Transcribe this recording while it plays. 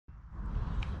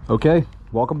Okay,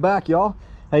 welcome back, y'all.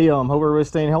 Hey, hope everybody's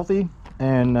staying healthy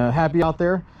and happy out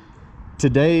there.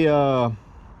 Today,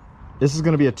 this is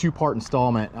going to be a two-part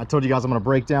installment. I told you guys I'm going to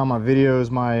break down my videos,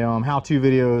 my how-to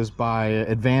videos by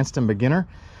advanced and beginner.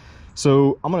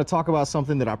 So I'm going to talk about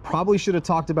something that I probably should have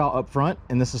talked about up front,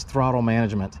 and this is throttle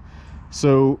management.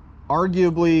 So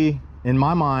arguably, in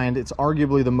my mind, it's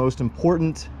arguably the most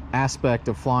important aspect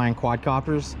of flying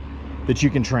quadcopters that you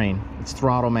can train. It's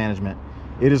throttle management.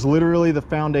 It is literally the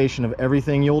foundation of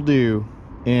everything you'll do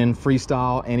in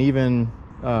freestyle and even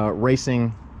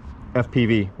racing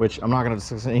FPV, which I'm not going to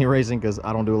discuss any racing because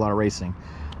I don't do a lot of racing.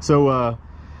 So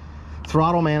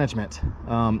throttle management.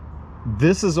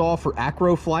 This is all for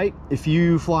acro flight. If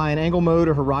you fly in angle mode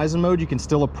or horizon mode, you can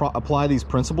still apply these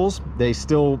principles. They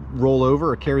still roll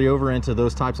over or carry over into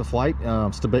those types of flight,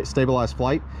 stabilized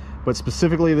flight. But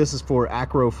specifically, this is for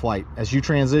acro flight. As you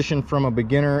transition from a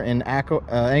beginner and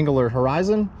angular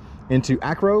horizon into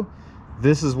acro,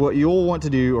 this is what you'll want to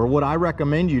do, or what I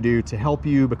recommend you do, to help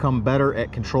you become better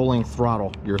at controlling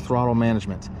throttle, your throttle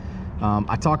management.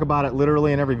 I talk about it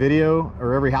literally in every video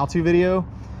or every how-to video.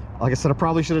 Like I said, I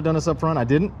probably should have done this up front. I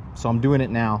didn't, so I'm doing it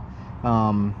now.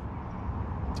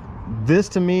 This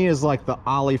to me is like the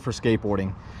ollie for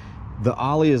skateboarding. The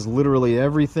ollie is literally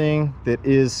everything that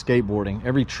is skateboarding.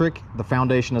 Every trick, the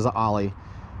foundation is an ollie.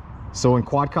 So in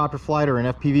quadcopter flight or in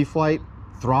FPV flight,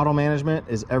 throttle management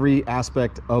is every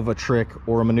aspect of a trick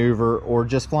or a maneuver or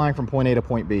just flying from point A to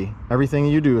point B. Everything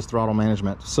you do is throttle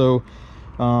management. So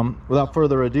without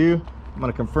further ado, I'm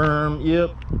gonna confirm,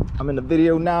 yep, I'm in the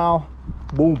video now.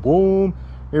 Boom, boom,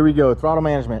 here we go, throttle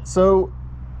management. So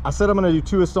I said I'm gonna do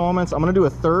 2 installments. I'm gonna do a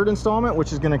 3rd installment,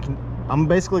 which is I'm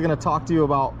basically gonna talk to you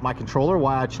about my controller,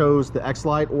 why I chose the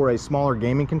X-Lite or a smaller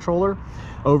gaming controller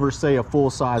over, say, a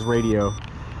full-size radio.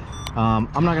 I'm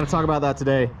not gonna talk about that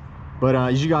today, but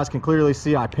as you guys can clearly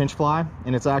see, I pinch fly,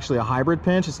 and it's actually a hybrid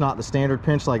pinch. It's not the standard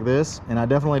pinch like this, and I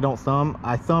definitely don't thumb.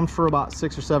 I thumbed for about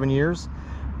 6 or 7 years,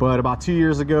 but about 2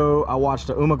 years ago, I watched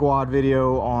a Umagwad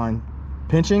video on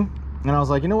pinching, and I was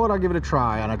like, you know what, I'll give it a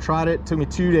try. And I tried it. It took me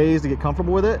 2 days to get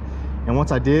comfortable with it, and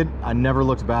once I did, I never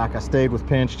looked back. I stayed with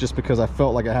pinch just because I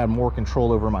felt like I had more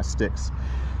control over my sticks.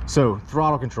 So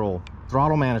throttle control,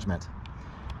 throttle management.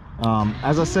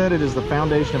 As I said, it is the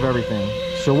foundation of everything.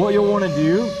 So what you'll want to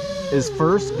do is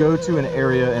first go to an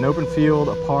area, an open field,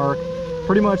 a park,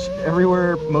 pretty much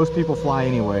everywhere most people fly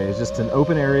anyway. It's just an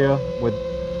open area with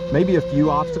maybe a few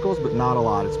obstacles, but not a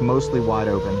lot. It's mostly wide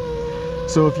open.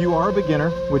 So if you are a beginner,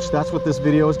 which that's what this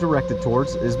video is directed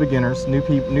towards, is beginners,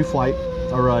 new flight,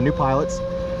 or new pilots,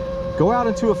 go out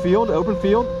into a field, open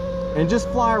field, and just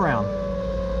fly around.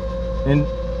 And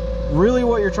really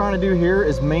what you're trying to do here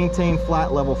is maintain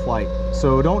flat level flight.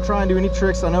 So don't try and do any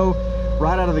tricks. I know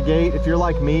right out of the gate, if you're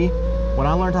like me, when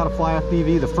I learned how to fly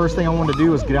FPV, the first thing I wanted to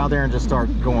do was get out there and just start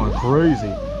going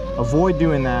crazy. Avoid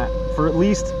doing that for at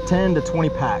least 10 to 20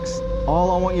 packs.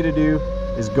 All I want you to do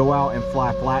is go out and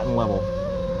fly flat and level.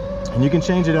 And you can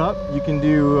change it up. You can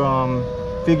do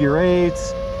figure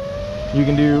eights. You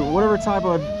can do whatever type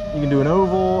of, you can do an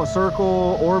oval, a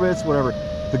circle, orbits, whatever.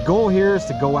 The goal here is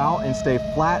to go out and stay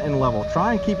flat and level.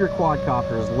 Try and keep your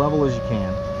quadcopter as level as you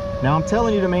can. Now I'm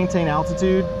telling you to maintain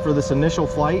altitude for this initial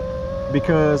flight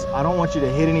because I don't want you to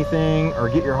hit anything or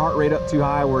get your heart rate up too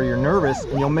high where you're nervous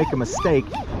and you'll make a mistake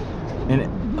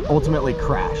and ultimately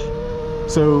crash.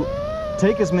 So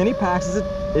take as many packs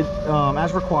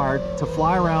as required to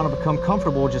fly around and become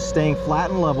comfortable just staying flat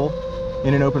and level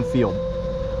in an open field.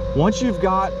 Once you've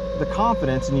got the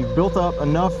confidence and you've built up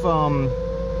enough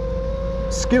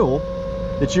skill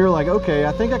that you're like, okay,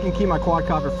 I think I can keep my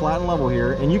quadcopter flat and level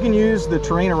here, and you can use the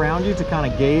terrain around you to kind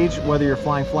of gauge whether you're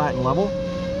flying flat and level.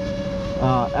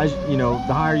 As you know,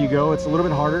 the higher you go, it's a little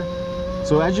bit harder.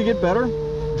 So as you get better,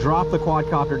 drop the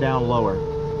quadcopter down lower.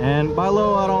 And by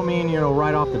low, I don't mean, you know,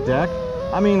 right off the deck.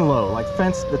 I mean low, like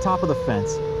fence, the top of the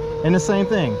fence. And the same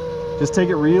thing, just take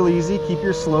it real easy, keep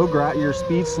your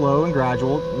speed slow and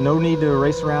gradual. No need to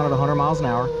race around at 100 miles an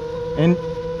hour. And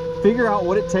figure out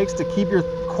what it takes to keep your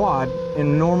quad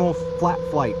in normal flat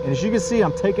flight. And as you can see,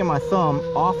 I'm taking my thumb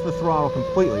off the throttle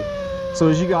completely. So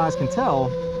as you guys can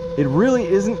tell, it really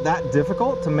isn't that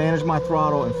difficult to manage my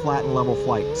throttle in flat and level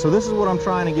flight. So this is what I'm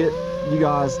trying to get you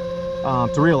guys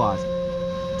to realize.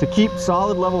 To keep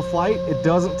solid level flight, it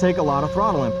doesn't take a lot of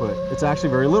throttle input. It's actually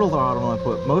very little throttle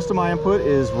input. Most of my input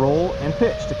is roll and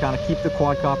pitch to kind of keep the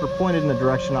quadcopter pointed in the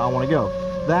direction I want to go.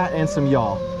 That and some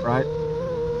yaw, right?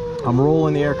 I'm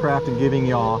rolling the aircraft and giving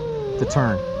yaw to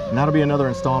turn. And that'll be another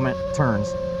installment,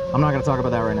 turns. I'm not going to talk about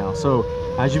that right now. So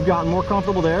as you've gotten more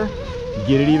comfortable there,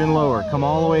 get it even lower. Come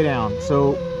all the way down.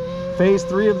 So Phase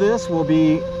 3 of this will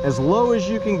be as low as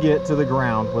you can get to the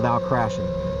ground without crashing.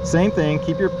 Same thing,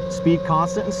 keep your speed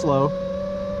constant and slow,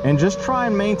 and just try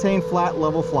and maintain flat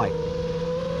level flight.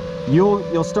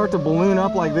 You'll start to balloon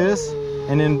up like this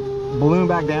and then balloon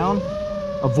back down.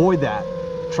 Avoid that.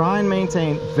 Try and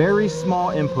maintain very small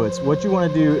inputs. What you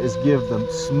want to do is give the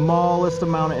smallest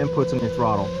amount of inputs on your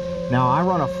throttle. Now I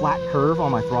run a flat curve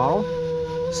on my throttle,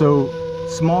 so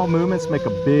small movements make a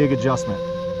big adjustment.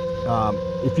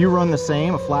 If you run the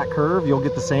same, a flat curve, you'll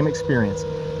get the same experience.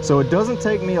 So it doesn't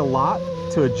take me a lot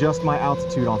to adjust my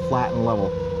altitude on flat and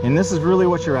level. And this is really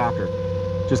what you're after.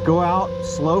 Just go out,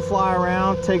 slow fly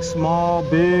around, take small,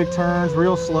 big turns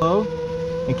real slow,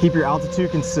 and keep your altitude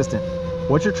consistent.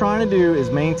 What you're trying to do is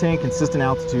maintain consistent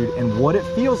altitude and what it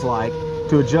feels like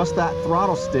to adjust that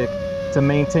throttle stick to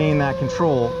maintain that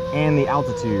control and the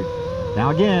altitude. Now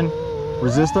again,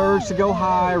 resist the urge to go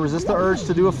high, resist the urge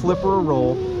to do a flip or a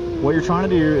roll. What you're trying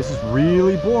to do, this is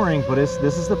really boring, but this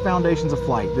is the foundations of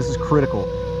flight. This is critical.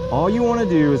 All you want to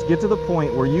do is get to the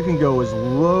point where you can go as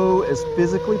low as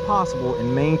physically possible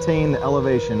and maintain the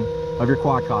elevation of your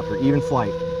quadcopter, even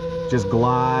flight. Just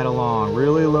glide along,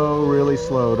 really low, really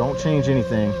slow. Don't change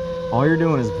anything. All you're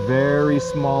doing is very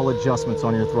small adjustments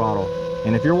on your throttle.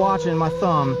 And if you're watching my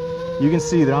thumb, you can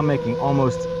see that I'm making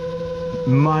almost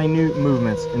minute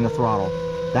movements in the throttle.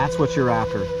 That's what you're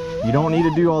after. You don't need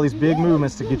to do all these big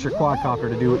movements to get your quadcopter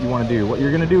to do what you want to do. What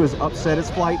you're going to do is upset its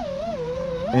flight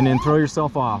and then throw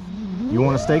yourself off. You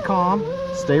want to stay calm,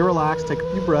 stay relaxed, take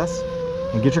a few breaths,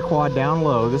 and get your quad down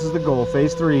low. This is the goal.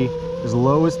 Phase 3, as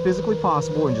low as physically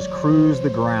possible, and just cruise the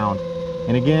ground.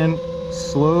 And again,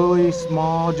 slowly,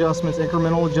 small adjustments,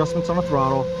 incremental adjustments on the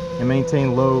throttle, and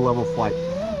maintain low level flight.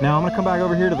 Now I'm going to come back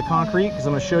over here to the concrete because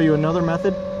I'm going to show you another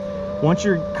method. Once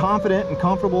you're confident and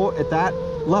comfortable at that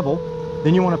level,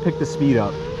 then you want to pick the speed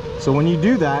up. So when you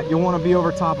do that, you'll want to be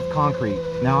over top of concrete.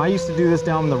 Now I used to do this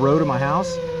down the road of my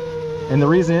house, and the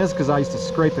reason is because I used to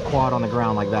scrape the quad on the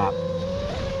ground like that.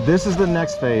 This is the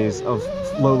next phase of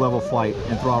low level flight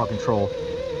and throttle control.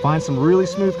 Find some really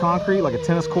smooth concrete like a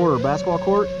tennis court or a basketball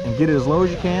court and get it as low as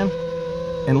you can,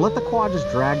 and let the quad just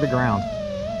drag the ground.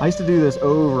 I used to do this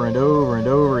over and over and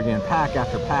over again, pack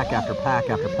after pack after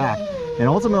pack after pack. And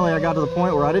ultimately I got to the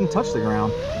point where I didn't touch the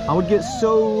ground. I would get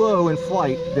so low in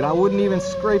flight that I wouldn't even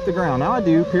scrape the ground. Now I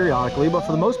do periodically, but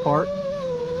for the most part,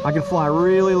 I can fly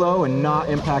really low and not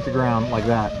impact the ground like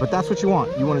that. But that's what you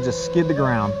want. You want to just skid the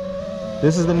ground.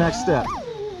 This is the next step.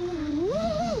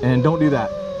 And don't do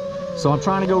that. So I'm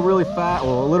trying to go really fast,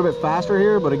 well, a little bit faster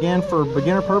here, but again, for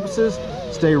beginner purposes,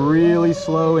 stay really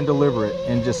slow and deliberate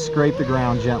and just scrape the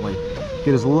ground gently.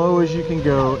 Get as low as you can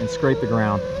go and scrape the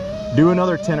ground. Do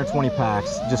another 10 or 20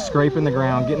 packs, just scraping the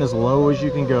ground, getting as low as you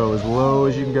can go, as low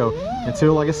as you can go,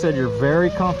 until, like I said, you're very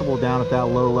comfortable down at that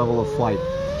low level of flight.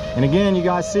 And again, you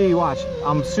guys see, watch,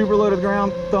 I'm super low to the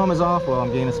ground, thumb is off. Well,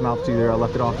 I'm gaining some altitude there, I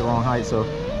left it off the wrong height. So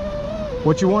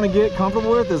what you want to get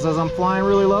comfortable with is, as I'm flying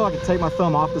really low, I can take my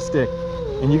thumb off the stick.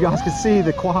 And you guys can see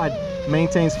the quad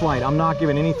maintains flight. I'm not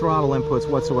giving any throttle inputs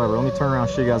whatsoever. Let me turn around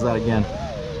and show you guys that again.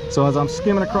 So as I'm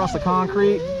skimming across the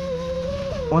concrete,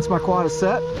 once my quad is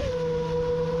set,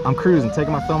 I'm cruising,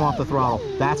 taking my thumb off the throttle.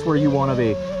 That's where you want to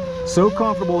be. So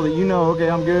comfortable that you know, okay,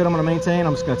 I'm good, I'm going to maintain,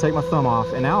 I'm just going to take my thumb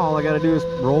off. And now all I got to do is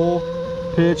roll,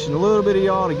 pitch, and a little bit of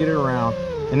yaw to get it around.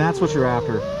 And that's what you're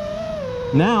after.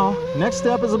 Now, next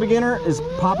step as a beginner is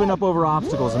popping up over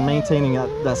obstacles and maintaining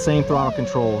that same throttle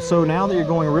control. So now that you're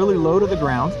going really low to the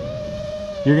ground,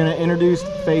 you're going to introduce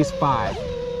phase 5,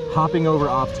 hopping over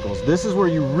obstacles. This is where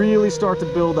you really start to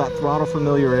build that throttle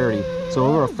familiarity. So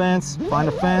over a fence, find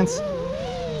a fence,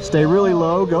 stay really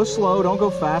low, go slow, don't go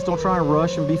fast, don't try and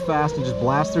rush and be fast and just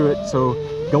blast through it. So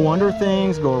go under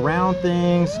things, go around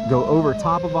things, go over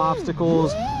top of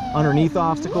obstacles, underneath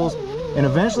obstacles, and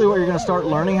eventually what you're going to start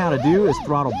learning how to do is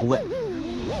throttle blip.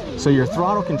 So your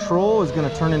throttle control is going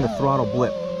to turn into throttle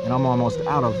blip. And I'm almost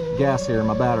out of gas here in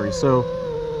my battery. So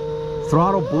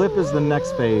throttle blip is the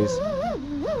next phase,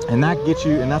 and that gets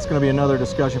you, and that's going to be another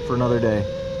discussion for another day.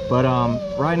 But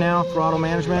right now, throttle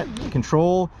management,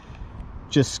 control,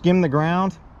 just skim the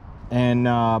ground and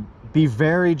be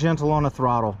very gentle on the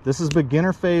throttle. This is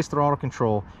beginner phase throttle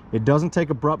control. It doesn't take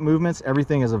abrupt movements.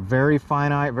 Everything is a very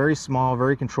finite, very small,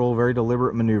 very controlled, very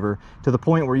deliberate maneuver, to the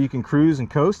point where you can cruise and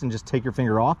coast and just take your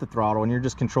finger off the throttle and you're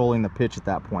just controlling the pitch at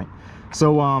that point.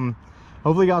 So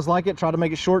hopefully you guys like it. Try to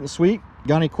make it short and sweet.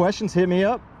 Got any questions, hit me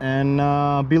up,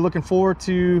 and be looking forward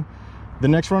to the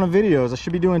next run of videos. I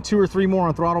should be doing 2 or 3 more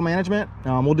on throttle management.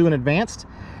 We'll do an advanced,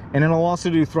 and then I'll also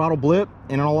do throttle blip,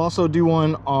 and then I'll also do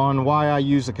one on why I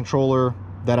use the controller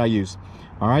that I use.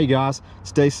 All right, you guys,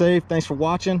 stay safe. Thanks for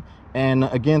watching, And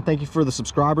again, thank you for the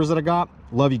subscribers that I got.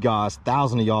 Love you guys.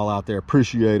 1,000 of y'all out there.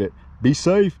 Appreciate it. Be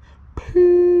safe.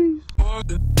 Peace.